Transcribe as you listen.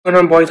Hello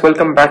on boys,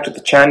 welcome back to the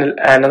channel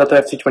and another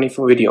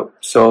FC24 video.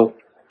 So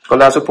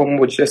Golazo promo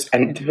which just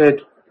ended a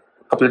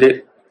couple of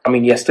days,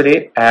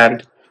 yesterday,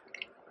 and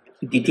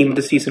the team of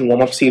the season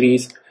warm-up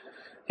series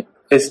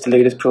is the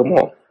latest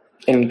promo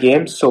in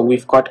game. So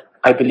we've got,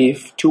 I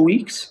believe, 2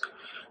 weeks.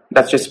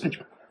 That's just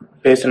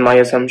based on my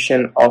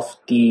assumption of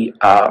the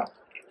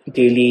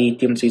daily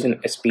team season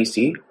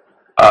SPC.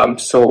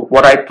 So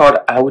what I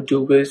thought I would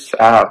do is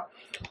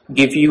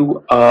give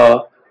you a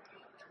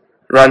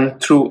run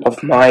through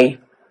of my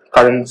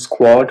current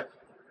squad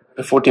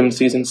before team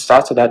season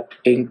starts, so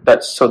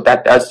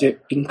that does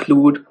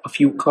include a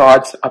few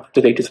cards up to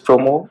the latest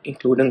promo,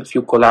 including a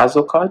few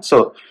Golazo cards.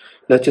 So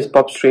let's just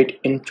pop straight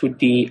into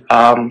the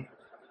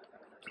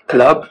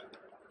club.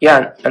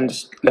 Yeah, and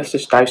let's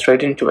just dive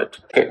straight into it.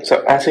 Okay,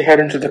 so as I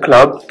head into the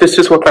club, this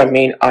is what my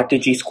main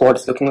RTG squad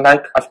is looking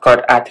like. I've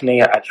got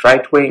Atenea at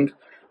right wing,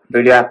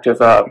 radioactive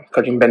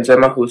Karim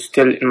Benzema, who's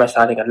still in my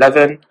starting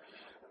 11,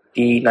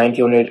 the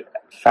 90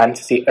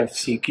 Fantasy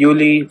FC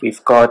Guli.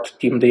 We've got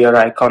Team of the Year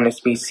icon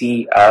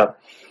SPC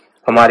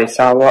Hamare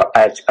Sawa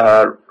at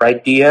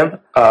right DM,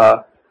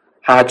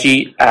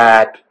 Haji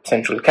at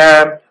central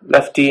cam,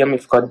 left DM.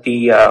 We've got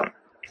the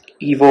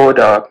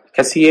Evo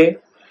Cassier,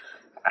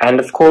 and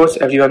of course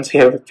everyone's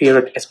favorite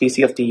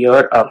SPC of the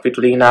year,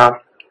 Vitolina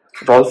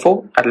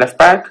Rolfo at left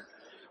back.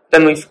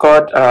 Then we've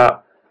got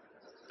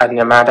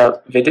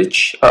Nyamata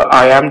Vidic.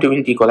 I am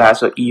doing the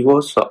Golazo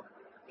Evo, so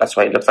that's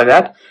why it looks like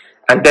that.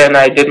 And then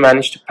I did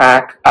manage to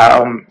pack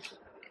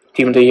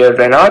Team of the Year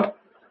Renard,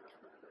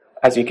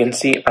 as you can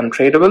see,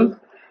 untradeable,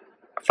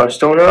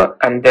 first owner,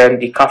 and then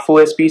the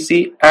Cafu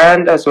SPC,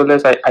 and as well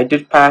as I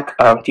did pack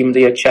Team of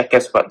the Year Czech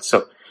as well.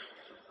 So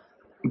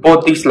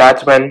both these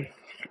lads, when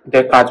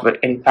their cards were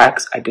in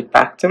packs, I did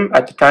pack them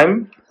at the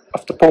time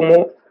of the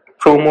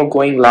promo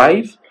going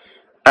live.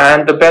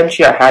 And the bench,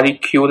 yeah, Harry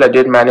Kuehl, I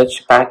did manage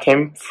to pack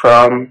him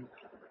from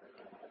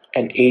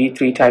an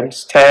 83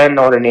 times 10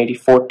 or an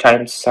 84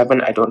 times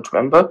 7, I don't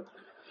remember.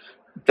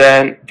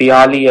 Then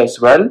Viali as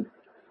well,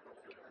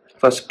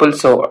 first pull.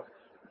 So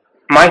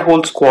my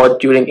whole squad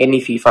during any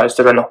FIFA is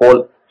to run a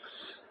whole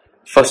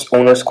first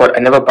owner squad. I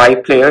never buy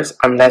players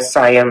unless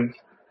I am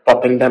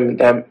popping them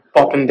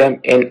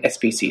in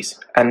SPCs.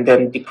 And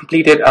then the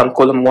completed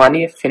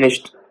Kolomwani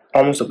finished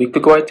almost a week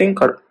ago, I think,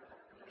 or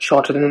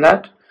shorter than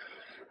that.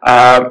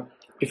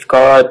 We've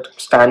got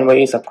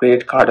Stanway's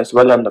upgraded card as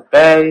well on the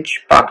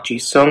bench. Park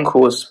Ji-sung,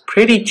 who's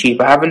pretty cheap.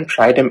 I haven't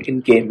tried him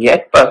in game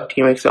yet, but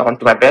he makes it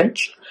onto my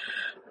bench.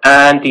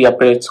 And the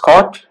upgraded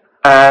Scott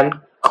and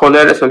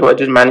Kohler as well, who I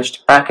did manage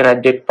to pack, and I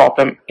did pop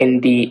him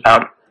in the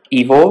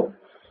Evo.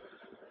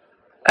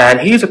 And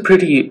he's a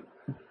pretty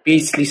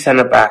beastly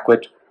center back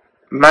with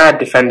mad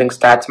defending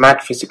stats,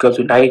 mad physical,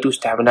 with 92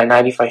 stamina,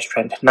 95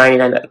 strength,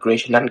 99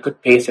 aggression, and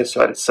good pace as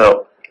well.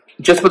 So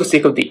just for the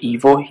sake of the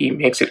Evo, he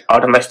makes it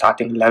out of my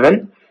starting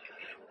 11.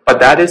 But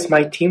that is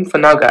my team for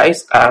now,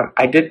 guys.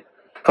 I did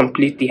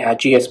complete the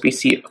Haji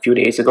SPC a few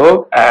days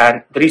ago,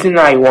 and the reason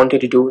I wanted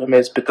to do him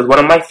is because one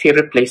of my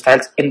favorite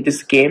playstyles in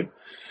this game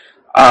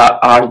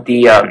are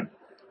the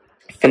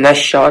finesse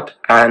shot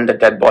and the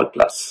dead ball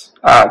plus.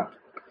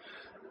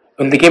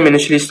 When the game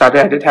initially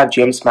started, I did have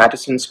James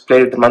Madison's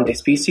Player of the Month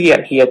SPC,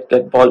 and he had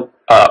dead ball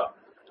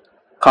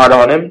card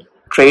on him,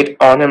 trade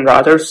on him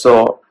rather.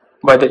 So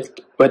when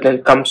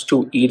it comes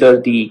to either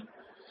the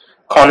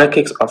corner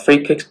kicks or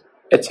free kicks,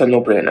 it's a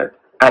no-brainer.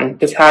 And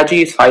this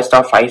Haji is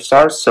 5-star,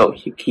 5-star, so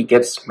he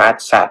gets mad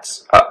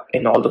stats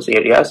in all those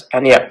areas.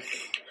 And yeah,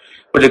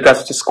 with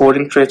regards to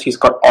scoring traits, he's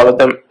got all of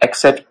them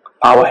except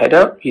power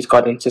header. He's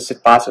got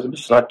insisted passes,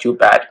 which is not too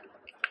bad.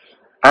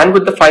 And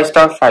with the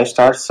 5-star,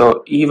 5-star,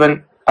 so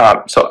even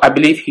so I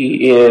believe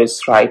he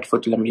is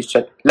right-footed. Let me just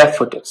check,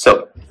 left-footed.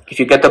 So if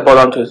you get the ball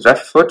onto his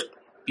left foot,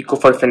 you go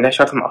for a finesse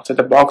shot from outside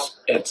the box,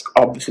 it's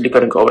obviously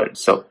going to go in.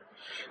 So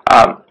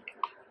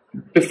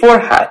before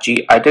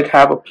Haji, I did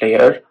have a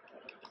player,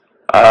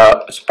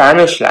 a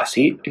Spanish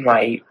lassie in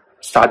my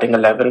starting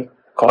 11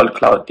 called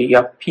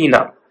Claudia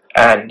Pina,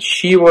 and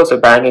she was a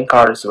banging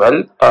card as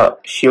well.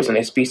 She was an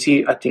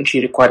SPC. I think she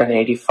required an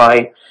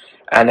 85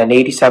 and an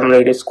 87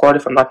 rated squad,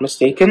 if I'm not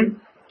mistaken.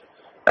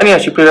 And yeah,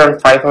 she played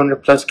around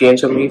 500 plus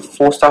games with me,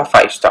 4-star,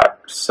 5-star.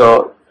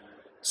 So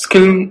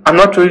skill, I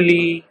don't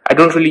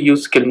really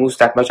use skill moves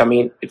that much. I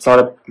mean, it's not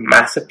a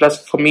massive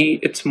plus for me.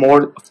 It's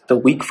more of the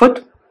weak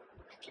foot.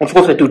 Of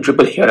course, I do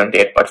dribble here and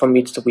there, but for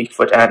me, it's the weak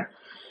foot. And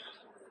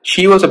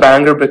she was a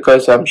banger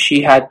because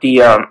she had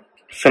the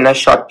finesse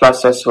shot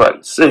plus as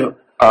well. So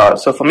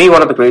for me,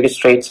 one of the greatest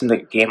traits in the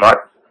game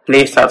are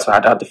playstyles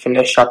that are the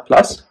finesse shot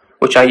plus,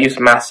 which I use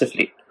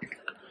massively.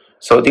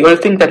 So the only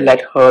thing that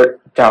let her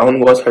down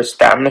was her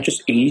stamina,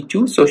 just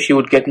 82. So she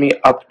would get me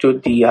up to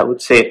the, I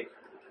would say,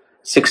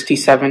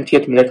 60th,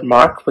 70th minute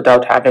mark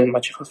without having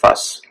much of a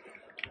fuss.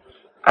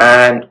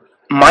 And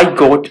my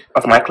GOAT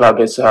of my club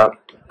is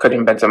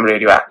Karim Benzema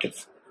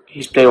radioactive.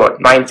 He's played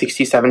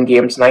 967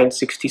 games,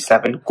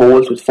 967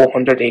 goals with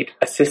 408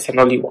 assists and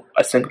only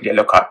a single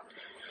yellow card.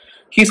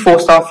 He's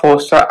 4-star,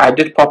 4-star. I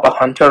did pop a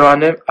hunter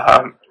on him.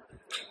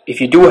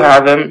 If you do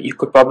have him, you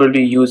could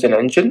probably use an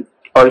engine.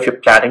 or if you're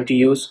planning to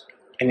use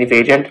any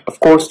variant. Of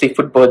course, the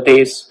Foot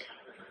Birthday is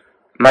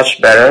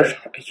much better.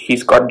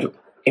 He's got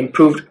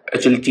improved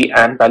agility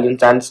and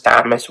balance and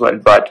stamina as well.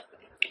 But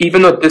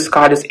even though this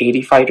card is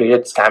 85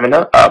 rated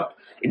stamina,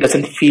 it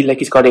doesn't feel like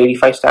he's got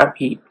 85 stamina.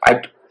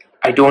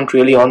 I don't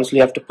really honestly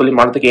have to pull him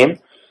out of the game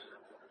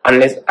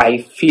unless I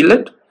feel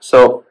it.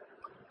 So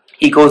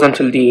he goes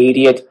until the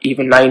 80th,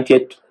 even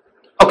 90th.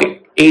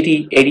 Okay,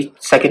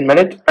 82nd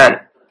minute, and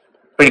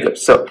pretty good.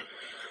 So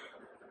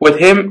with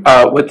him,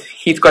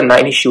 he's got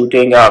 90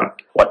 shooting,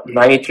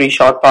 93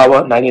 shot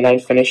power, 99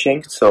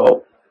 finishing.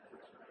 So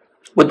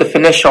with the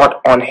finish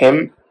shot on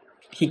him,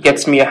 he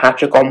gets me a hat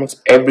trick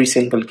almost every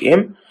single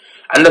game,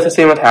 and that's the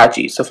same with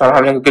Haji. So if I'm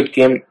having a good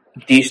game,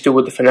 these two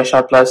with the finish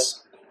shot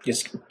plus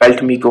just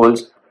belt me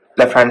goals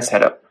left hand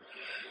center.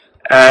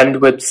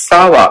 And with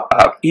Sawa,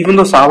 even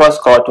though Sawa's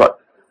got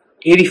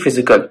 80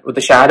 physical, with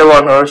the shadow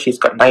on her, she's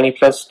got 90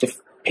 plus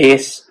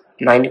pace,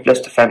 90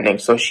 plus defending.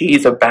 So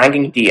she's a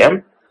banging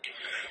DM.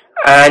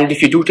 And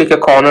if you do take a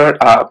corner,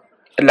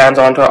 it lands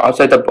onto her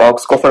outside the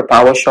box, go for a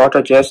power shot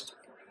or just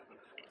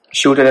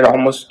shoot it at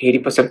almost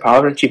 80%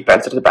 power, and she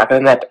belts it to the back of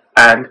the net.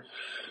 And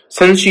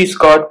since she's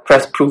got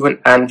press proven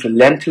and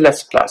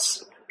relentless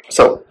plus,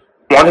 so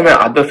one of my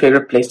other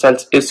favorite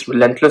playstyles is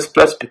relentless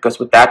plus, because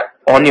with that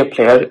on your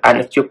player, and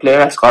if your player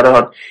has got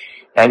around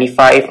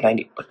 95,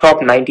 90,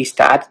 top 90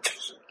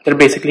 stats, they're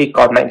basically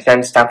got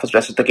 99 stamina for the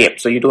rest of the game.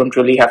 So you don't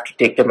really have to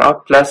take them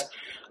out. Plus,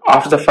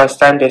 after the first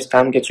time, their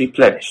stamina gets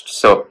replenished.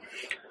 So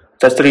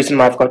that's the reason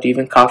why I've got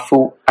even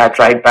Kafu at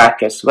right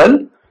back as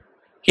well.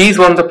 He's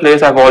one of the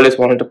players I've always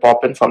wanted to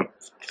pop in from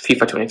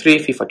FIFA 23,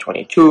 FIFA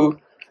 22.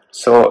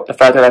 So the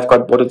fact that I've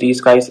got both of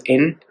these guys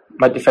in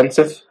my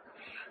defensive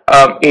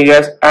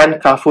areas, and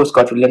Kafu's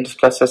got relentless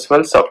plus as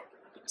well. So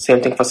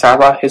same thing for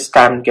Sava. His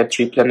stamina gets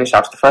replenished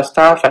after the first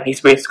half, and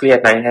he's basically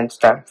at 99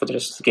 stamina for the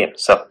rest of the game.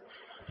 So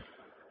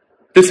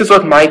this is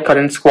what my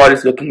current squad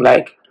is looking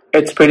like.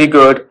 It's pretty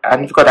good,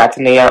 and we've got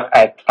Atenea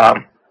at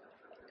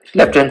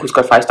left wing, who's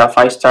got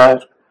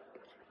 5-star,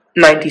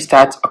 90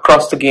 stats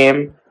across the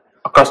game,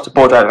 across the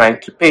board.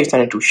 92 pace,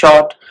 92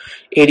 shot,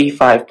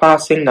 85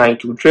 passing,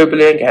 92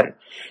 dribbling, and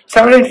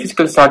 79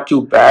 physical is not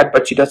too bad,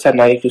 but she does have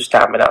 92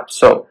 stamina.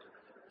 So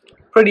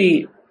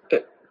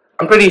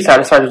I'm pretty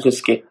satisfied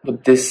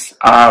with this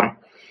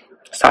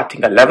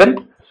starting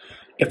 11.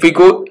 If we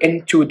go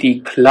into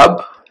the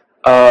club,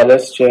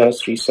 let's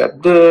just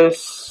reset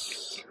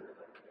this.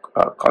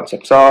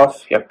 Concepts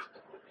off. Yep.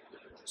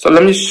 So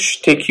let me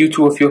take you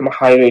to a few of my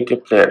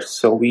high-rated players.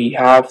 So we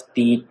have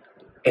the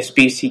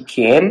SBC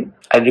Kane.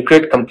 I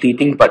regret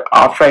completing, but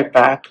after I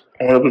packed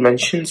honorable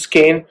mentions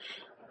Kane,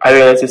 I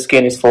realized this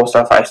Kane is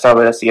 4-star, 5-star,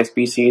 whereas the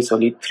SBC is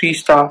only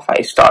 3-star,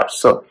 5-star.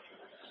 So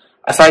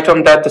aside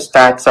from that, the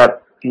stats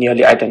are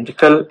nearly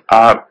identical.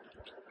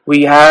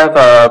 We have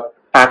a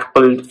pack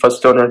pulled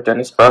first owner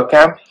Dennis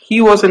Bergkamp.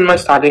 He was in my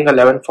starting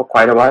 11 for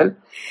quite a while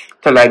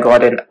till I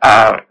got in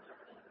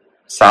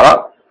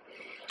Salah.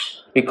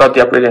 We got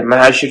the upgraded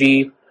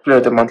Menagerie, player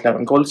of the month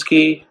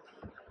Lewandowski.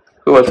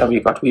 Who else have we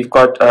got? We've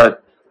got the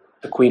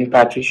Queen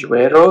Patrice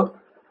Juero.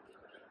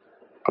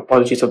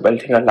 Apologies for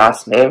belting her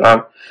last name.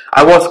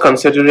 I was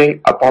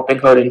considering popping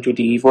her into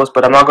the Evos,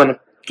 but I'm not going to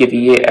give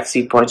EA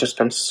FC points to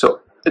spend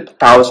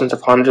thousands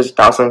of hundreds of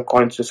thousands of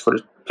coins just for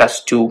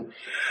 +2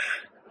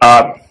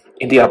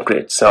 in the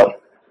upgrade.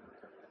 So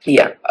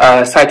yeah,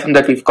 aside from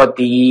that, we've got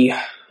the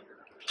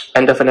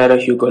end of an era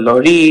Hugo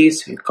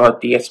Lloris, we've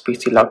got the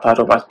SPC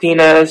Lautaro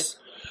Martinez,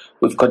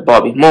 we've got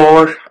Bobby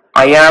Moore.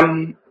 I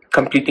am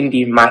completing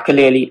the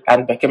Makelele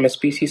and Beckham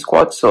SPC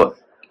squad, so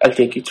I'll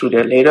take you through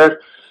there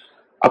later.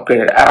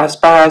 Upgraded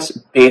Aspas,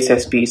 base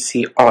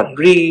SPC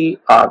Henri,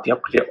 the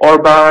upgraded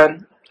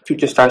Orban,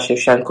 future star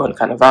Shevchenko and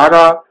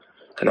Cannavaro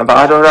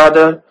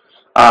rather,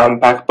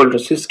 backpulled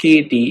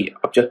Rosiski, the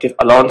objective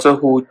Alonso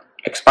who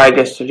expired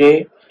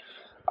yesterday,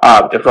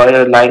 the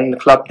Royal line in the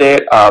club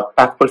there,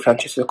 backpulled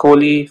Francesco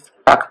Colli,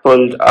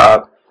 backpulled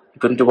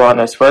Gundogan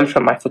as well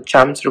from my Foot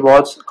Champs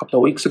rewards a couple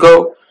of weeks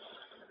ago.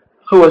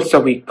 Who else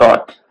have we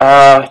got?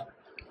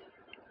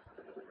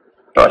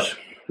 Gosh,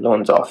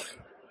 loans off.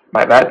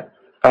 My bad.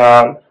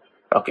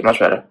 Okay, much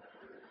better.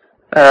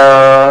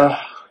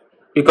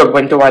 We got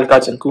Winter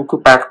Wildcards and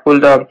Nkunku pack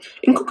pulled.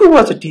 Nkunku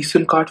was a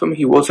decent card for me.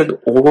 He wasn't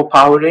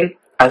overpowering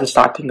as a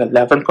starting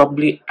 11,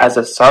 probably as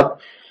a sub.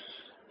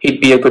 He'd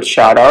be a good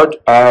shout out.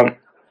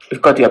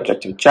 We've got the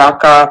objective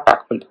Xhaka,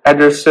 pack pulled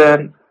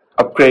Ederson,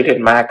 upgraded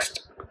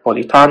maxed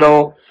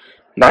Politano,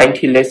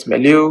 90 Les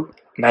Melu,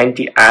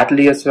 90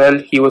 Adley as well.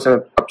 He was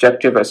an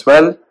objective as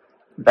well.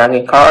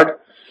 Banging card.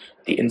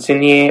 The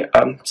Insigne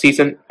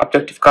season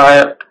objective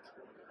card.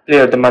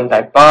 Player of the month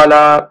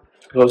Bala,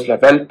 Rose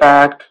Lavelle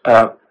pack,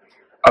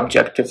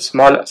 objective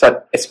small, sorry,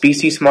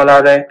 SPC small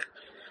RX,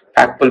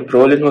 pack pull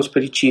Brolin was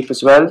pretty cheap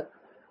as well.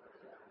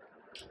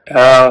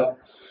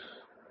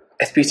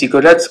 SPC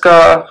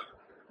Goretzka,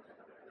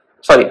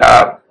 sorry,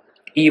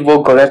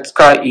 Evo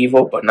Goretzka,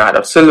 Evo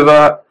Bernardo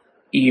Silva,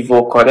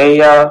 Evo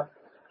Correa,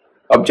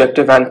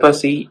 objective Van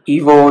Persie,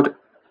 Evo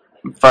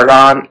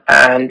Varane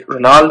and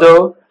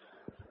Ronaldo,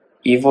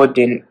 Evo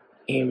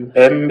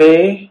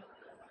Mbembe.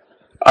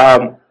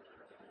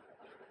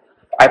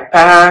 I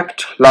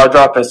packed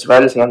Loudrop as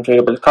well as an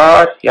untradeable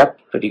card. Yep,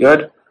 pretty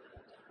good.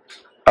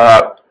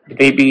 The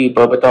baby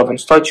Berbatov and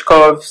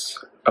Stoichkovs.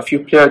 A few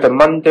player of the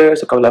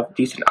Mondays, a couple of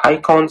decent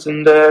icons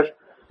in there.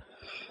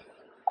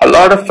 A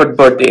lot of Foot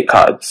Birthday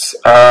cards.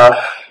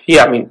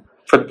 Yeah, I mean,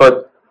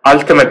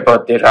 Ultimate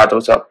Birthday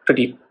rados are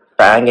pretty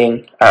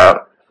banging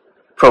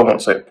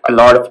promos. So a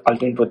lot of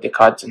Ultimate Birthday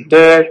cards in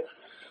there.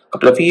 A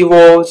couple of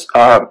Evos.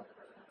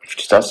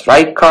 Just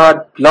right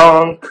card,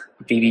 Blanc,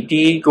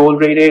 DVD,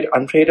 gold rated,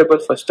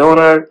 untradeable, first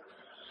donor.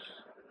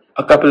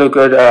 A couple of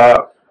good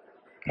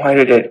high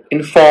rated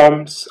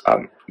informs.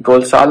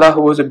 Gold Salah,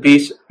 who was a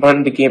beast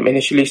when the game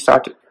initially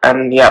started,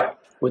 and yeah,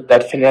 with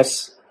that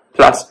finesse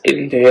plus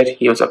in there,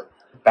 he was a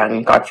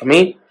banging card for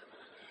me.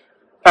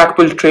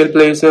 Packable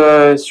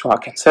Trailblazers, Joao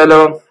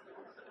Cancelo,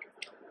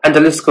 and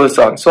the list goes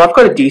on. So I've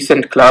got a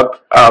decent club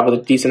with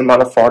a decent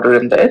amount of fodder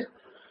in there.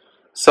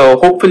 So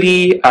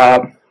hopefully,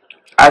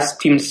 as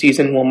team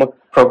season warm-up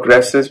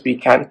progresses, we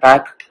can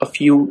pack a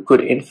few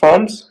good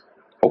informs,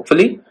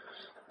 hopefully.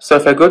 So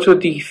if I go to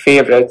the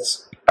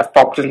favorites, I've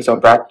popped in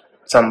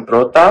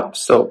Zambrotta.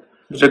 So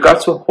with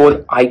regards to a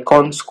whole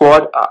icon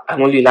squad,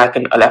 I'm only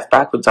lacking a left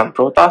back with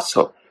Zambrotta,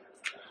 so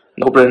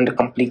no brainer to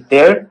complete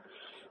there.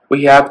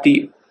 We have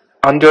the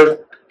under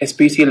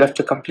SPC left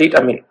to complete.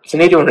 I mean, it's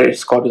an 81 rated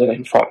squad with an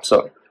inform,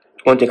 so it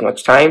won't take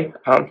much time.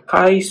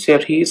 Kai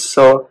Serhis,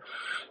 so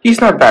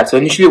he's not bad. So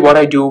initially what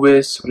I do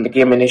is, when the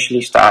game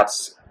initially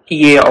starts,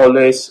 EA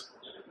always,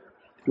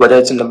 whether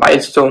it's in the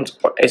milestones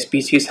or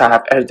SPCs,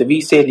 have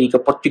Eredivisie, Liga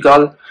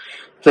Portugal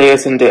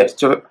players in there.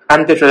 So,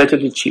 and they're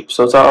relatively cheap.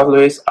 So it's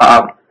always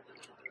a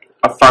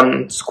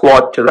fun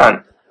squad to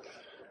run.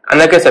 And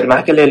like I said,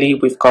 Makelele,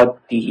 we've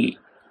got the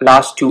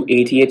last two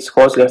 88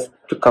 scores left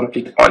to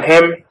complete on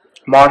him.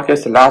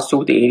 Marcus, the last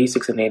two, the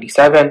 86 and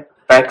 87.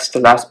 Rex, the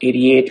last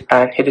 88.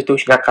 And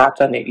Hidetoshi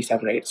Nakata, an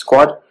 87 rated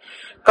squad,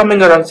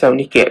 coming around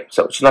 70k,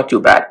 so it's not too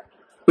bad.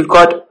 We've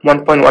got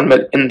 1.1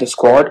 mil in the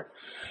squad,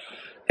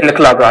 in the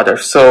club rather,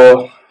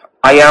 so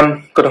I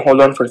am going to hold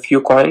on for a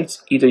few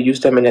coins, either use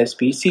them in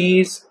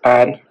SPCs,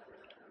 and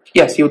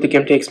yeah, see what the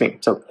game takes me.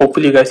 So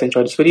hopefully you guys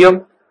enjoyed this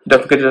video.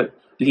 Don't forget to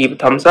leave a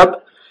thumbs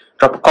up,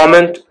 drop a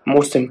comment,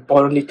 most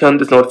importantly turn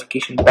those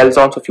notification bells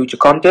on for future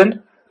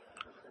content.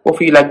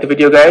 Hopefully you liked the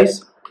video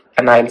guys,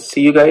 and I'll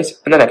see you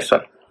guys in the next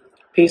one.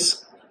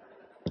 Peace.